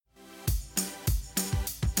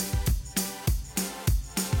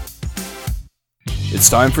It's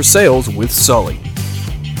time for Sales with Sully.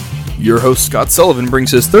 Your host, Scott Sullivan, brings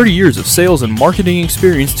his 30 years of sales and marketing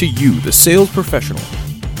experience to you, the sales professional,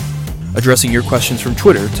 addressing your questions from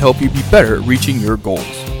Twitter to help you be better at reaching your goals.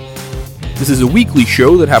 This is a weekly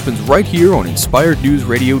show that happens right here on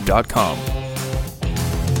InspiredNewsRadio.com.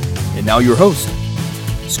 And now your host,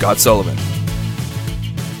 Scott Sullivan.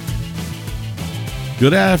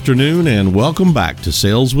 Good afternoon and welcome back to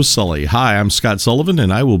Sales with Sully. Hi, I'm Scott Sullivan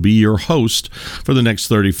and I will be your host for the next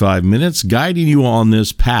 35 minutes, guiding you on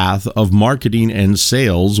this path of marketing and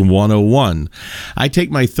sales 101. I take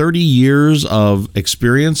my 30 years of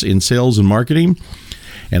experience in sales and marketing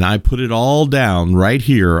and I put it all down right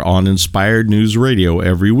here on Inspired News Radio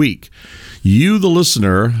every week. You, the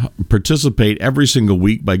listener, participate every single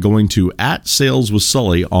week by going to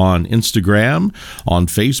 @SalesWithSully on Instagram, on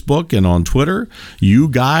Facebook, and on Twitter. You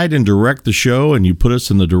guide and direct the show, and you put us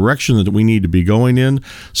in the direction that we need to be going in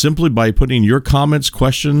simply by putting your comments,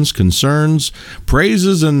 questions, concerns,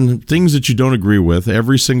 praises, and things that you don't agree with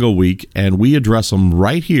every single week, and we address them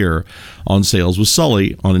right here on Sales with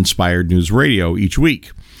Sully on Inspired News Radio each week.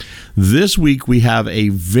 This week, we have a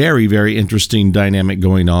very, very interesting dynamic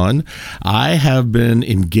going on. I have been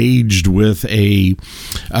engaged with a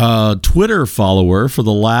Twitter follower for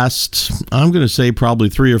the last, I'm going to say probably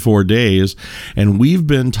 3 or 4 days, and we've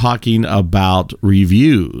been talking about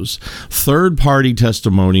reviews, third-party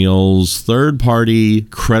testimonials, third-party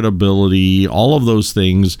credibility, all of those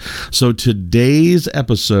things. So today's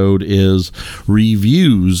episode is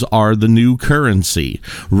Reviews Are the New Currency.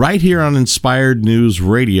 Right here on Inspired News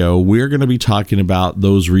Radio, we're going to be talking about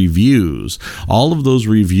those reviews, all of those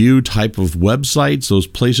review type of websites, those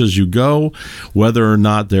places you go, whether or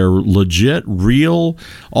not they're legit, real,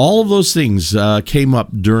 all of those things came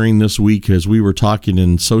up during this week as we were talking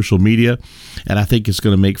in social media, and I think it's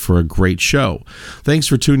going to make for a great show. Thanks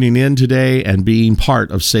for tuning in today and being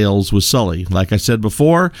part of Sales with Sully. Like I said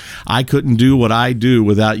before, I couldn't do what I do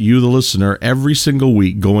without you, the listener, every single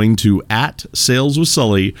week going to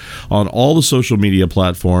 @SalesWithSully on all the social media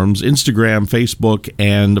platforms, Instagram, Facebook,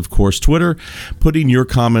 and of course Twitter, putting your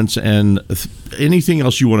comments and anything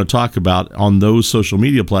else you want to talk about on those social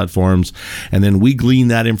media platforms, and then we glean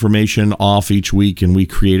that information off each week and we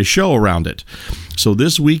create a show around it. So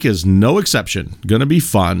this week is no exception. Going to be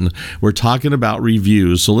fun. We're talking about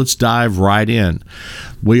reviews, so let's dive right in.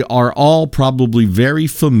 We are all probably very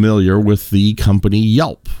familiar with the company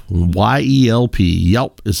Yelp. Y-E-L-P.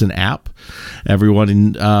 Yelp is an app.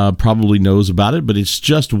 Everyone probably knows about it, but it's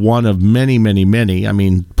just one of many, many,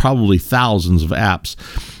 many, probably thousands of apps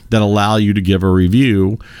that allow you to give a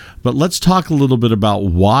review. But let's talk a little bit about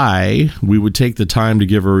why we would take the time to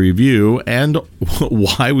give a review and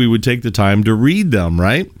why we would take the time to read them,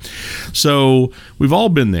 right? So we've all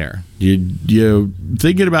been there. You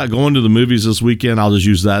thinking about going to the movies this weekend, I'll just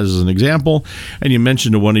use that as an example, and you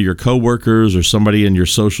mention to one of your coworkers or somebody in your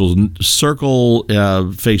social circle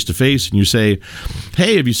face-to-face, and you say,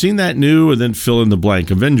 hey, have you seen that new, and then fill in the blank,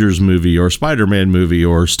 Avengers movie or Spider-Man movie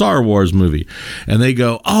or Star Wars movie? And they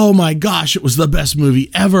go, oh my gosh, it was the best movie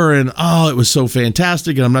ever, and oh, it was so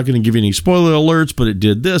fantastic, and I'm not going to give you any spoiler alerts, but it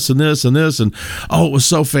did this and this and this, and oh, it was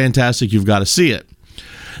so fantastic, you've got to see it.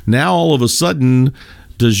 Now, all of a sudden,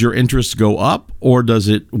 does your interest go up or does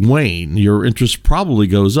it wane? Your interest probably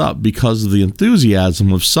goes up because of the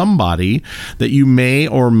enthusiasm of somebody that you may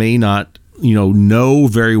or may not know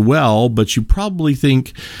very well, but you probably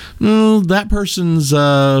think, that person's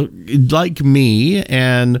like me,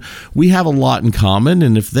 and we have a lot in common,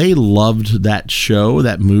 and if they loved that show,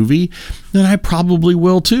 that movie, then I probably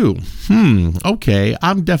will too. Okay,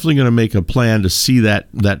 I'm definitely going to make a plan to see that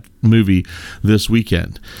movie this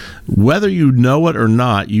weekend. Whether you know it or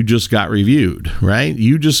not, you just got reviewed, right?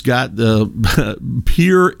 You just got the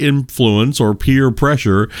peer influence or peer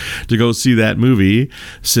pressure to go see that movie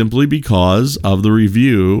simply because of the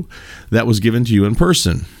review that was given to you in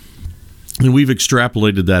person. And we've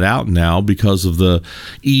extrapolated that out now because of the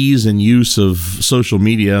ease and use of social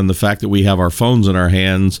media and the fact that we have our phones in our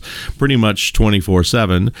hands pretty much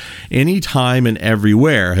 24/7, anytime and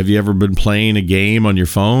everywhere. Have you ever been playing a game on your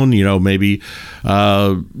phone? Maybe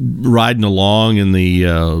riding along in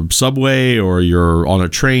the subway, or you're on a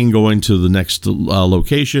train going to the next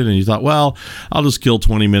location, and you thought, well, I'll just kill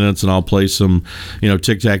 20 minutes and I'll play some,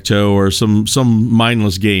 tic-tac-toe or some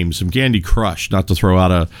mindless game, some Candy Crush, not to throw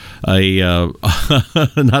out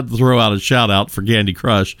not to throw out a shout out for Candy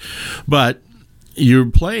Crush, but you're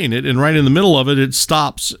playing it, and right in the middle of it, it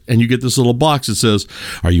stops, and you get this little box that says,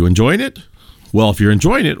 are you enjoying it? Well, if you're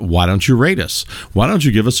enjoying it, why don't you rate us? Why don't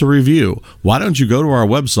you give us a review? Why don't you go to our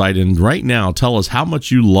website and right now tell us how much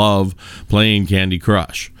you love playing Candy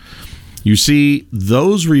Crush? You see,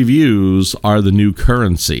 those reviews are the new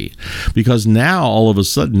currency, because now all of a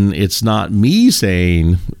sudden it's not me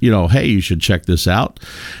saying, hey, you should check this out,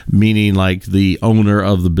 meaning like the owner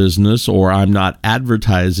of the business, or I'm not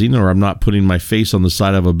advertising, or I'm not putting my face on the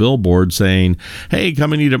side of a billboard saying, hey,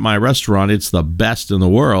 come and eat at my restaurant. It's the best in the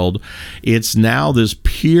world. It's now this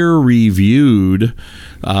peer-reviewed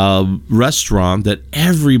restaurant that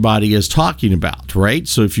everybody is talking about, right?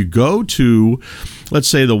 So if you go to, let's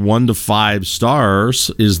say, the 1 to 5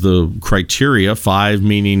 stars is the criteria, 5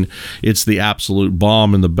 meaning it's the absolute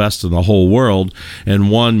bomb and the best in the whole world,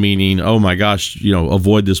 and 1 meaning, oh my gosh,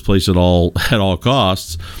 avoid this place at all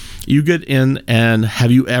costs. You get in, and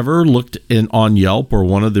have you ever looked on Yelp or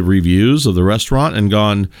one of the reviews of the restaurant and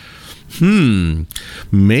gone,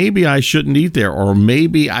 maybe I shouldn't eat there, or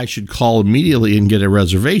maybe I should call immediately and get a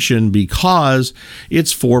reservation because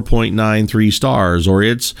it's 4.93 stars, or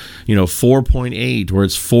it's 4.8, or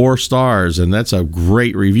it's 4 stars, and that's a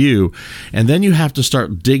great review. And then you have to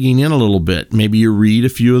start digging in a little bit. Maybe you read a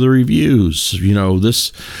few of the reviews,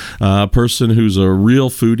 this person who's a real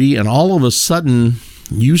foodie, and all of a sudden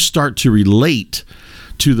you start to relate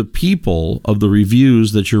to the people of the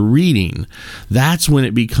reviews that you're reading. That's when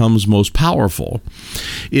it becomes most powerful.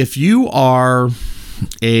 If you are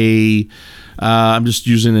I'm just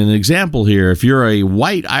using an example here. If you're a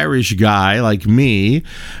white Irish guy like me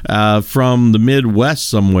from the Midwest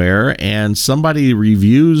somewhere, and somebody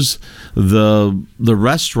reviews the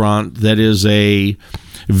restaurant that is a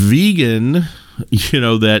vegan,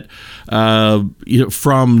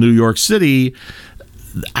 from New York City,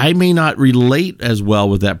 I may not relate as well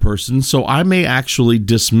with that person, so I may actually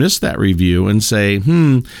dismiss that review and say,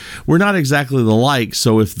 we're not exactly the like,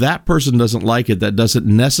 so if that person doesn't like it, that doesn't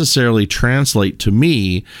necessarily translate to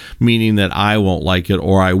me, meaning that I won't like it,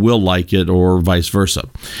 or I will like it, or vice versa.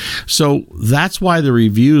 So that's why the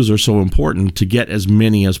reviews are so important, to get as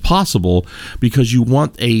many as possible, because you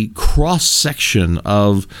want a cross-section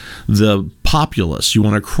of the populace. You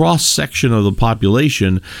want a cross-section of the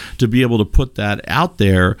population to be able to put that out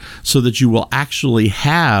there, so that you will actually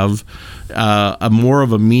have a more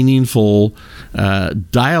of a meaningful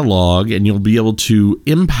dialogue, and you'll be able to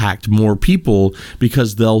impact more people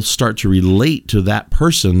because they'll start to relate to that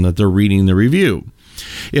person that they're reading the review.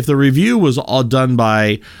 If the review was all done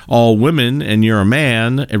by all women and you're a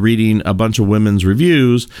man reading a bunch of women's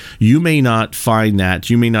reviews, you may not find that,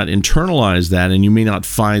 you may not internalize that, and you may not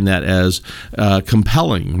find that as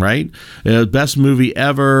compelling, right? Best movie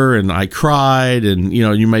ever, and I cried, and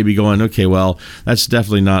you may be going, okay, well, that's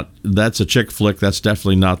a chick flick. That's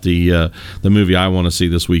definitely not the movie I want to see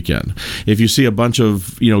this weekend. If you see a bunch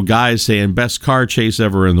of guys saying best car chase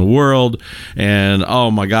ever in the world, and oh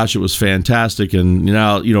my gosh, it was fantastic, and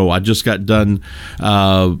I just got done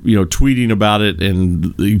tweeting about it,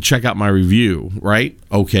 and check out my review, right?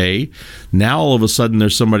 Okay, now all of a sudden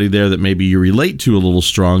there's somebody there that maybe you relate to a little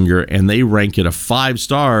stronger, and they rank it a 5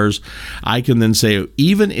 stars. I can then say,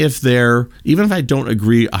 even if I don't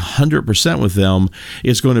agree 100% with them,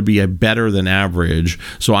 it's going to be a better than average.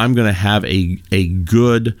 So I'm going to have a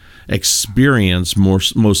good experience,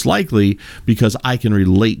 most likely, because I can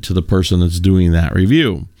relate to the person that's doing that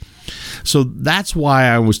review. So that's why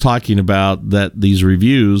I was talking about that these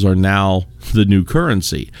reviews are now the new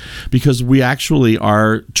currency, because we actually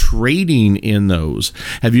are trading in those.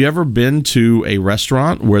 Have you ever been to a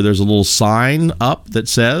restaurant where there's a little sign up that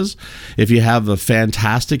says, if you have a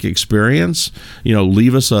fantastic experience,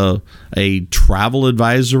 leave us a travel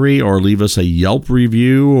advisory, or leave us a Yelp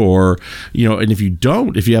review, or, and if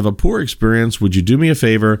you have a poor experience, would you do me a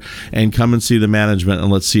favor and come and see the management,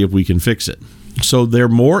 and let's see if we can fix it. So they're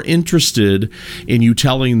more interested in you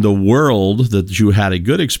telling the world that you had a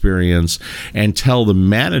good experience, and tell the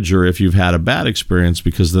manager if you've had a bad experience,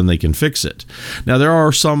 because then they can fix it. Now, there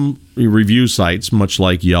are some review sites, much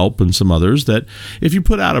like Yelp and some others, that if you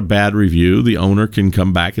put out a bad review, the owner can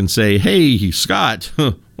come back and say, hey, Scott,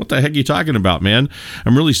 what the heck are you talking about, man?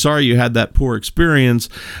 I'm really sorry you had that poor experience.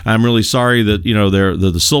 I'm really sorry that,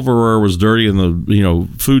 the silverware was dirty, and the,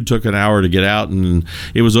 food took an hour to get out, and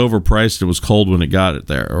it was overpriced. It was cold when it got it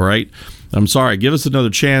there. All right. I'm sorry, give us another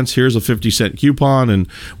chance. Here's a 50-cent coupon, and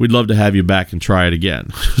we'd love to have you back and try it again.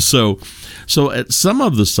 So at some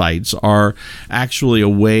of the sites are actually a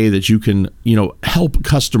way that you can, help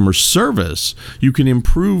customer service. You can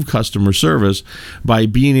improve customer service by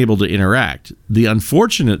being able to interact. The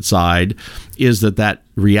unfortunate side is that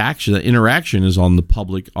reaction, that interaction is on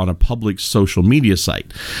a public social media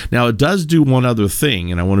site. Now, it does do one other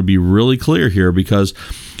thing, and I want to be really clear here, because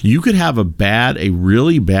you could have a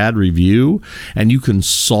really bad review, and you can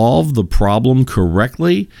solve the problem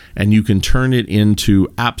correctly, and you can turn it into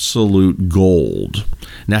absolute gold.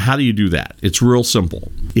 Now, how do you do that? It's real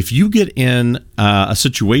simple. If you get in a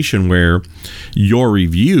situation where your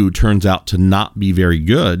review turns out to not be very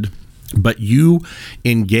good, but you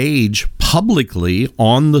engage publicly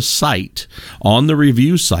on the site, on the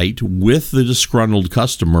review site, with the disgruntled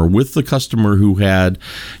customer, with the customer who had,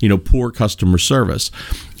 poor customer service,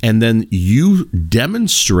 and then you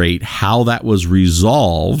demonstrate how that was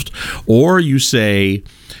resolved, or you say,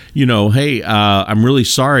 hey, I'm really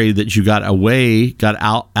sorry that you got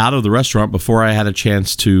out of the restaurant before I had a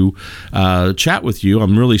chance to chat with you.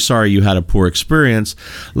 I'm really sorry you had a poor experience.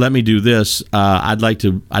 Let me do this. I'd like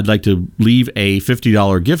to leave a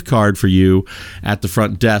 $50 gift card for you at the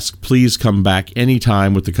front desk. Please come back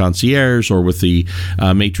anytime with the concierge or with the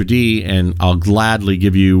maitre d', and I'll gladly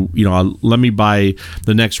give you, let me buy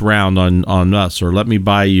the next round on us, or let me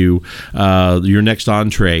buy you your next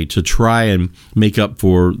entree to try and make up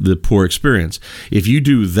for the poor experience. If you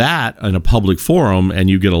do that in a public forum and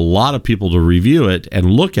you get a lot of people to review it and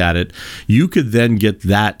look at it, you could then get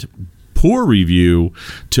that poor review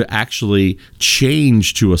to actually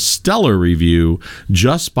change to a stellar review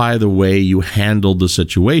just by the way you handled the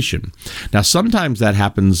situation. Now, sometimes that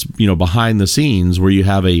happens, behind the scenes, where you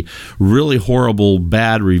have a really horrible,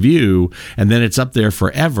 bad review, and then it's up there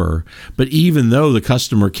forever. But even though the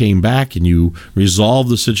customer came back and you resolved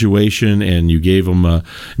the situation and you gave them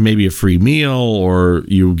maybe a free meal, or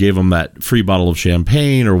you gave them that free bottle of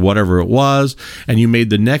champagne or whatever it was, and you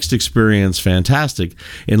made the next experience fantastic,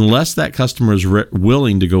 unless that customer is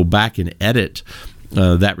willing to go back and edit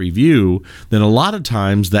that review, then a lot of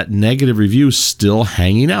times that negative review is still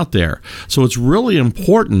hanging out there. So it's really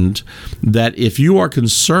important that if you are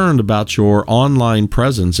concerned about your online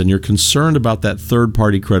presence, and you're concerned about that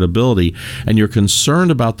third-party credibility, and you're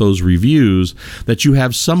concerned about those reviews, that you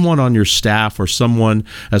have someone on your staff or someone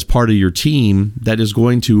as part of your team that is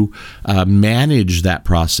going to manage that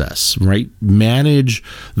process, right? Manage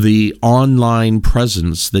the online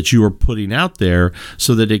presence that you are putting out there,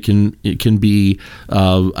 so that it can be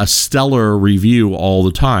a stellar review all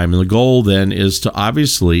the time. And the goal then is to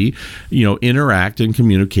obviously, interact and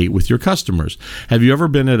communicate with your customers. Have you ever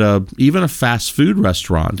been at even a fast food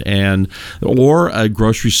restaurant or a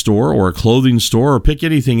grocery store or a clothing store, or pick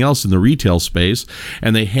anything else in the retail space,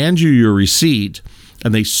 and they hand you your receipt,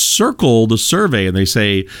 and they circle the survey, and they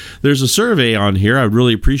say, there's a survey on here. I'd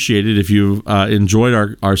really appreciate it if you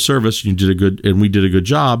enjoyed our service, and we did a good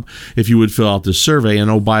job, if you would fill out this survey. And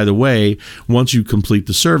oh, by the way, once you complete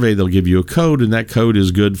the survey, they'll give you a code, and that code is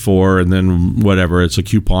good for, and then whatever, it's a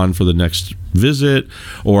coupon for the next visit,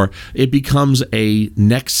 or it becomes a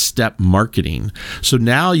next step marketing. So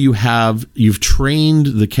now you've trained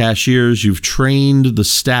the cashiers, you've trained the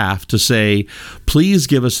staff to say, please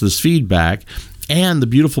give us this feedback. And the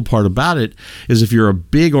beautiful part about it is, if you're a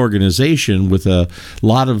big organization with a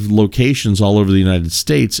lot of locations all over the United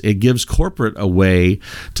States, it gives corporate a way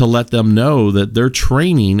to let them know that their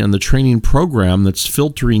training and the training program that's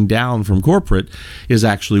filtering down from corporate is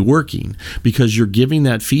actually working, because you're giving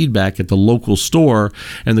that feedback at the local store,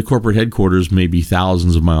 and the corporate headquarters may be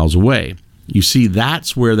thousands of miles away. You see,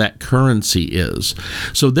 that's where that currency is.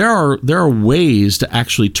 So there are ways to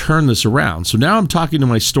actually turn this around. So now I'm talking to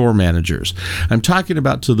my store managers. I'm talking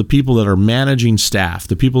about to the people that are managing staff,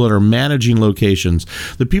 the people that are managing locations,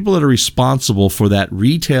 the people that are responsible for that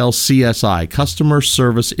retail CSI, Customer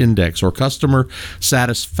Service Index, or Customer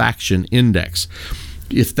Satisfaction Index.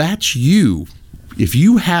 If that's you, if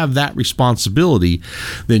you have that responsibility,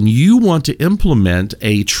 then you want to implement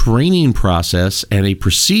a training process and a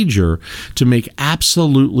procedure to make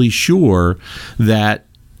absolutely sure that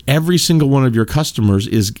every single one of your customers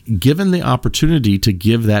is given the opportunity to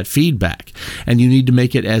give that feedback. And you need to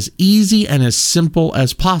make it as easy and as simple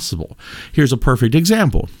as possible. Here's a perfect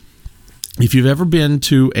example. If you've ever been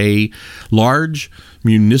to a large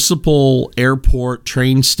municipal airport,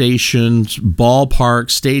 train station, ballpark,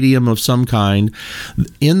 stadium of some kind,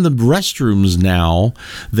 in the restrooms now,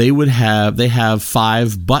 they have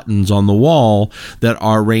 5 buttons on the wall that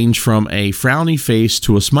are range from a frowny face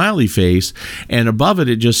to a smiley face, and above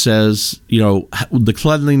it just says, the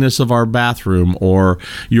cleanliness of our bathroom, or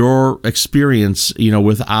your experience,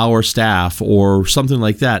 with our staff, or something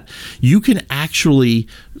like that. You can actually,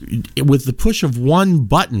 with the push of one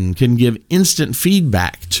button, can give instant feedback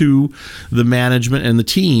feedback to the management and the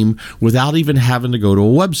team without even having to go to a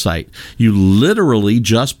website. You literally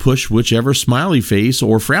just push whichever smiley face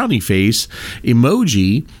or frowny face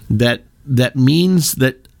emoji that means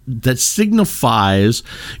that signifies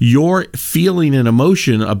your feeling and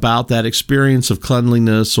emotion about that experience of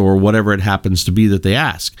cleanliness or whatever it happens to be that they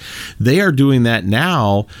ask. They are doing that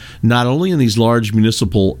now, not only in these large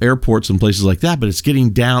municipal airports and places like that, but it's getting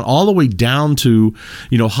down all the way down to,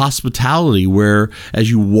 hospitality, where as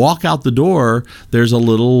you walk out the door, there's a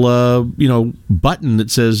little, button that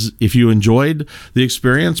says, if you enjoyed the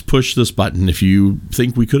experience, push this button. If you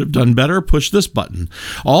think we could have done better, push this button.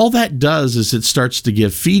 All that does is it starts to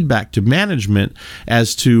give feedback to management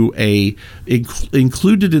as to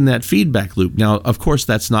included in that feedback loop. Now, of course,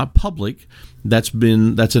 that's not public. That's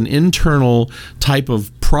an internal type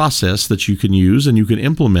of process that you can use and you can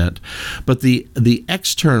implement. But the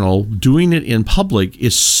external, doing it in public,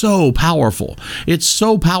 is so powerful. It's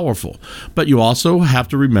so powerful. But you also have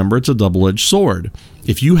to remember it's a double-edged sword.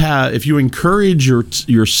 If you encourage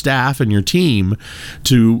your staff and your team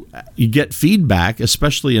to get feedback,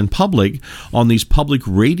 especially in public on these public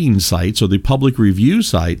rating sites or the public review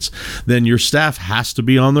sites, then your staff has to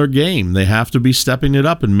be on their game. They have to be stepping it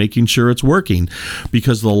up and making sure it's working,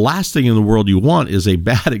 because the last thing in the world you want is a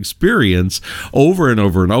bad experience over and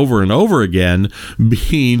over and over and over again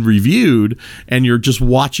being reviewed, and you're just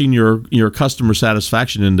watching your customer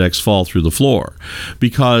satisfaction index fall through the floor,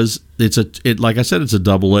 because like I said, it's a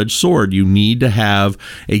double-edged sword. You need to have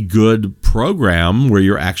a good program where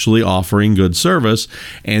you're actually offering good service,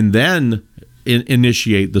 and then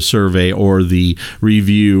initiate the survey or the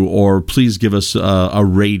review, or please give us a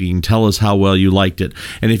rating. Tell us how well you liked it.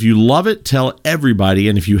 And if you love it, tell everybody.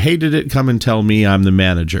 And if you hated it, come and tell me. I'm the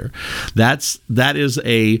manager. That is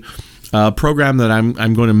a program that I'm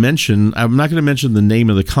going to mention. I'm not going to mention the name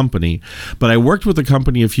of the company, but I worked with a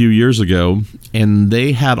company a few years ago, and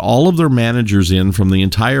they had all of their managers in from the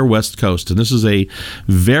entire West Coast. And this is a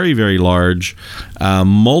very, very large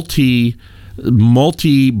multi-brand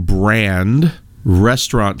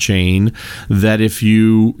restaurant chain that if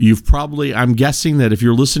you've probably, I'm guessing that if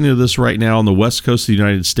you're listening to this right now on the West Coast of the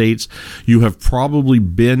United States, you have probably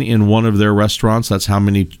been in one of their restaurants. That's how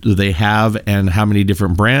many they have and how many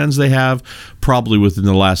different brands they have, probably within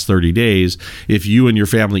the last 30 days, if you and your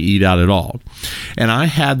family eat out at all. And I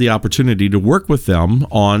had the opportunity to work with them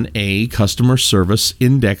on a customer service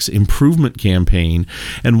index improvement campaign.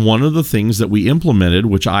 And one of the things that we implemented,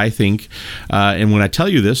 which I think, and when I tell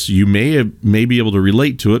you this, you may be able to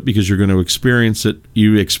relate to it because you're going to experience it.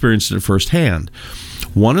 You experienced it firsthand.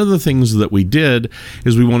 One of the things that we did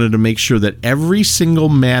is we wanted to make sure that every single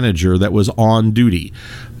manager that was on duty,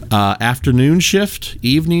 afternoon shift,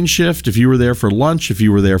 evening shift, if you were there for lunch, if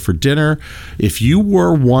you were there for dinner, if you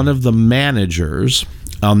were one of the managers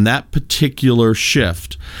on that particular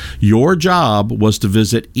shift, your job was to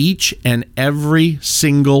visit each and every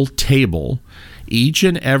single table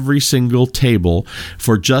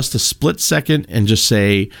for just a split second and just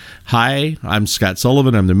say, hi, I'm Scott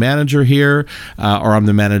Sullivan, I'm the manager here, or I'm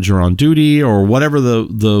the manager on duty, or whatever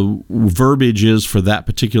the verbiage is for that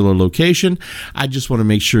particular location. I just want to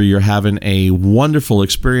make sure you're having a wonderful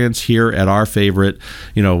experience here at our favorite,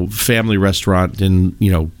 family restaurant in,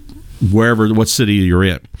 what city you're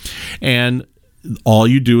in. And all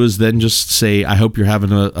you do is then just say, I hope you're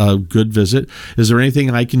having a good visit. Is there anything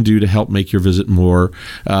I can do to help make your visit more,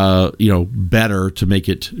 better, to make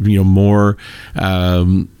it, more,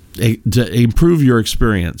 to improve your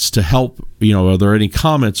experience, to help, are there any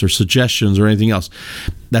comments or suggestions or anything else?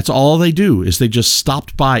 That's all they do, is they just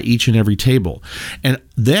stopped by each and every table. And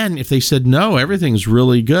then if they said, no, everything's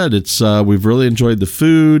really good, it's we've really enjoyed the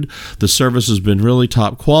food, the service has been really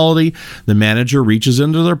top quality, the manager reaches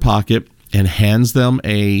into their pocket and hands them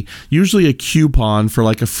usually a coupon for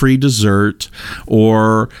like a free dessert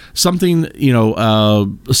or something,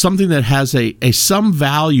 something that has some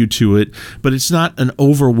value to it, but it's not an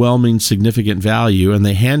overwhelming significant value. And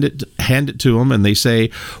they hand it to them, and they say,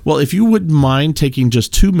 well, if you wouldn't mind taking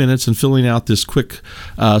just 2 minutes and filling out this quick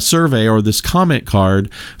survey or this comment card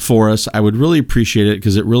for us, I would really appreciate it,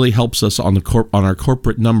 because it really helps us on our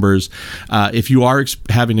corporate numbers. If you are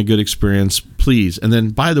having a good experience, please. And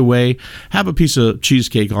then, by the way, have a piece of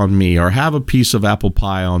cheesecake on me, or have a piece of apple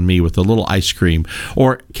pie on me with a little ice cream,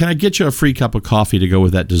 or can I get you a free cup of coffee to go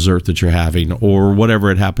with that dessert that you're having, or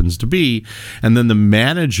whatever it happens to be. And then the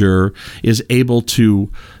manager is able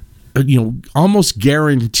to almost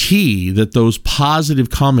guarantee that those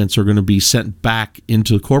positive comments are going to be sent back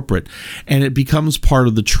into corporate, and it becomes part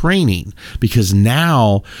of the training, because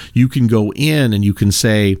now you can go in and you can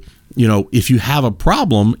say, if you have a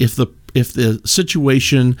problem, if the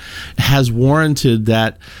situation has warranted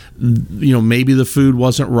that, maybe the food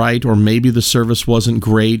wasn't right, or maybe the service wasn't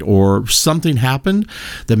great, or something happened,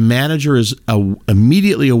 the manager is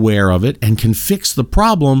immediately aware of it and can fix the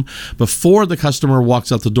problem before the customer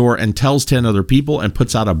walks out the door and tells 10 other people and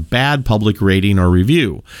puts out a bad public rating or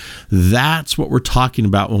review. That's what we're talking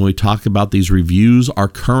about when we talk about these reviews are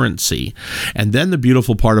currency. And then the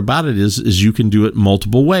beautiful part about it is you can do it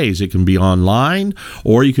multiple ways. It can be online,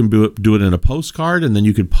 or you can do it in a postcard, and then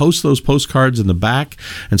you can post those postcards in the back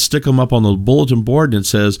and stick them up on the bulletin board, and it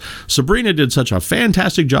says, Sabrina did such a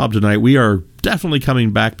fantastic job tonight. We are definitely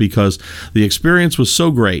coming back because the experience was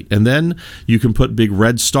so great. And then you can put big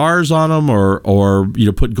red stars on them, or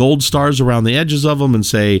put gold stars around the edges of them and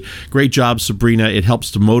say, great job, Sabrina. It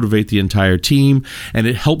helps to motivate the entire team, and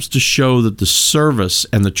it helps to show that the service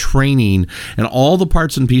and the training and all the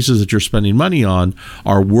parts and pieces that you're spending money on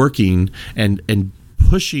are working and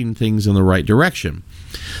pushing things in the right direction.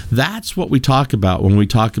 That's what we talk about when we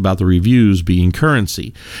talk about the reviews being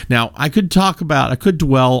currency. Now, I could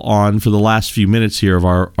dwell on, for the last few minutes here of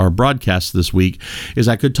our broadcast this week, is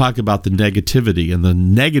I could talk about the negativity and the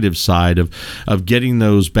negative side of getting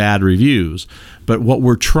those bad reviews. But what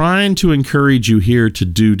we're trying to encourage you here to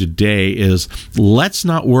do today is, let's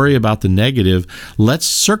not worry about the negative. Let's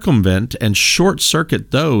circumvent and short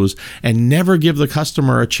circuit those and never give the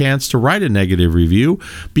customer a chance to write a negative review,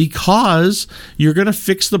 because you're going to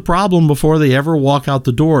fix the problem before they ever walk out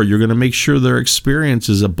the door. You're going to make sure their experience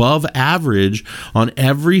is above average on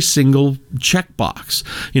every single checkbox.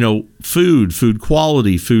 Food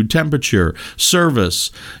quality, food temperature, service,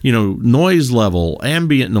 noise level,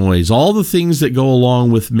 ambient noise, all the things that go along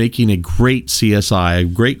with making a great CSI, a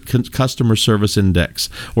great customer service index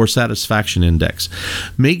or satisfaction index.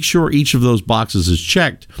 Make sure each of those boxes is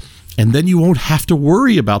checked, and then you won't have to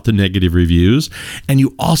worry about the negative reviews, and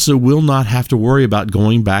you also will not have to worry about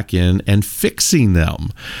going back in and fixing them.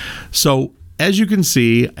 So, as you can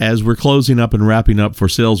see, as we're closing up and wrapping up for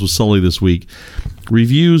Sales with Sully this week,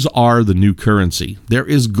 reviews are the new currency. There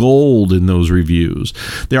is gold in those reviews.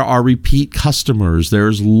 There are repeat customers.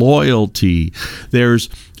 There's loyalty. There's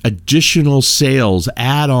additional sales,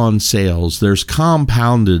 add-on sales. There's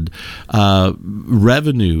compounded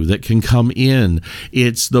revenue that can come in.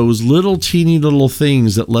 It's those teeny little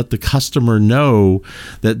things that let the customer know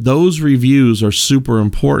that those reviews are super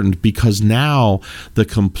important, because now the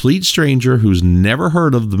complete stranger who's never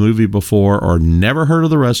heard of the movie before, or never heard of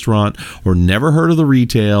the restaurant, or never heard of the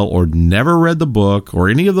retail, or never read the book, or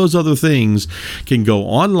any of those other things, can go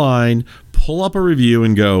online, pull up a review,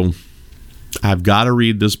 and go, I've got to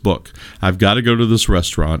read this book. I've got to go to this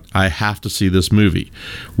restaurant. I have to see this movie.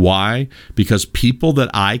 Why? Because people that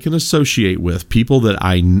I can associate with, people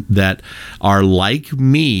that are like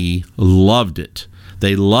me, loved it.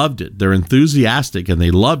 They loved it. They're enthusiastic and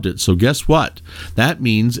they loved it. So guess what? That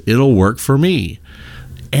means it'll work for me.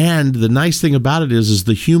 And the nice thing about it is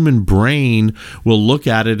the human brain will look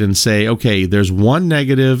at it and say, okay, there's one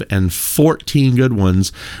negative and 14 good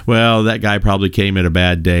ones. Well, that guy probably came at a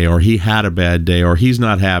bad day, or he had a bad day, or he's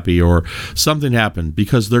not happy, or something happened,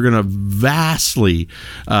 because they're going to vastly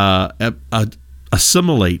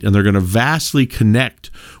assimilate, and they're going to vastly connect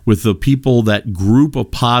with the people, that group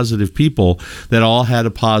of positive people that all had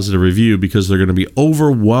a positive review, because they're going to be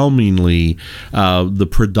overwhelmingly the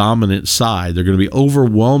predominant side. They're going to be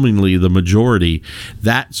overwhelmingly the majority.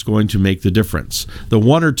 That's going to make the difference. The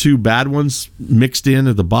one or two bad ones mixed in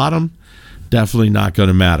at the bottom, definitely not going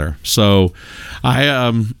to matter. So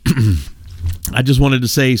I just wanted to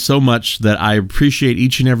say so much that I appreciate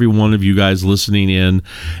each and every one of you guys listening in.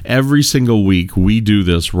 Every single week, we do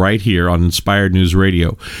this right here on Inspired News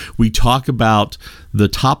Radio. We talk about the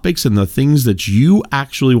topics and the things that you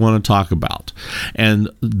actually want to talk about. And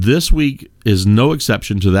this week is no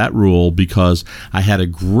exception to that rule, because I had a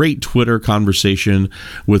great Twitter conversation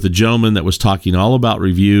with a gentleman that was talking all about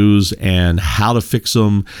reviews and how to fix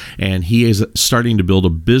them. And he is starting to build a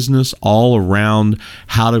business all around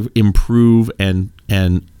how to improve and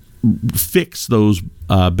fix those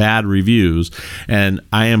bad reviews. And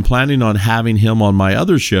I am planning on having him on my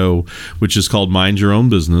other show, which is called Mind Your Own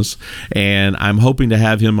Business. And I'm hoping to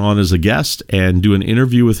have him on as a guest and do an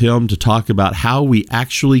interview with him to talk about how we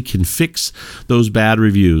actually can fix those bad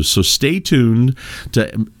reviews. So stay tuned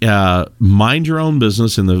to Mind Your Own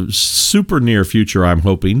Business in the super near future, I'm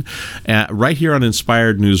hoping, right here on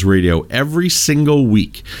Inspired News Radio. Every single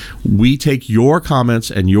week, we take your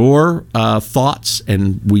comments and your thoughts,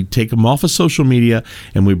 and we take them off of social media,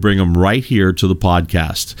 and we bring them right here to the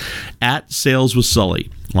podcast at Sales with Sully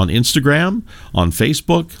on Instagram, on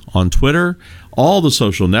Facebook, on Twitter, all the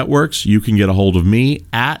social networks. You can get a hold of me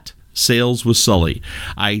at Sales with Sully.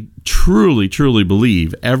 I truly, truly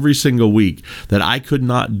believe every single week that I could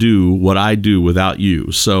not do what I do without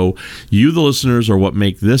you. So you, the listeners, are what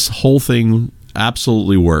make this whole thing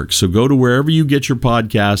absolutely work. So go to wherever you get your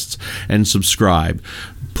podcasts and subscribe.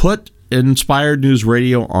 Put Inspired News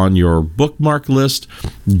Radio on your bookmark list.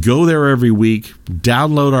 Go there every week.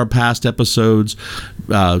 Download our past episodes.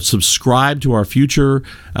 Subscribe to our future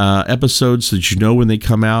episodes so that you know when they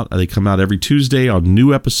come out. They come out every Tuesday on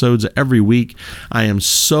new episodes every week. I am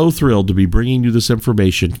so thrilled to be bringing you this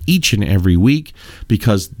information each and every week,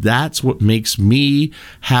 because that's what makes me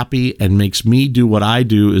happy and makes me do what I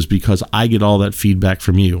do, is because I get all that feedback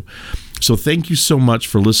from you. So thank you so much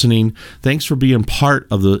for listening. Thanks for being part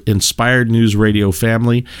of the Inspired News Radio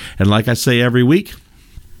family. And like I say every week,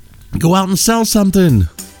 go out and sell something.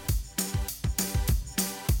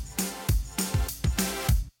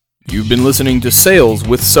 You've been listening to Sales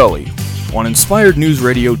with Sully on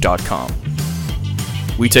InspiredNewsRadio.com.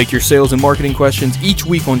 We take your sales and marketing questions each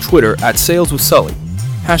week on Twitter at Sales with Sully,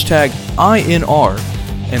 #INR,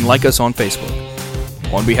 and like us on Facebook.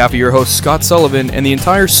 On behalf of your host, Scott Sullivan, and the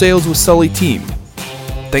entire Sales with Sully team,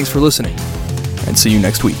 thanks for listening, and see you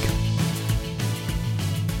next week.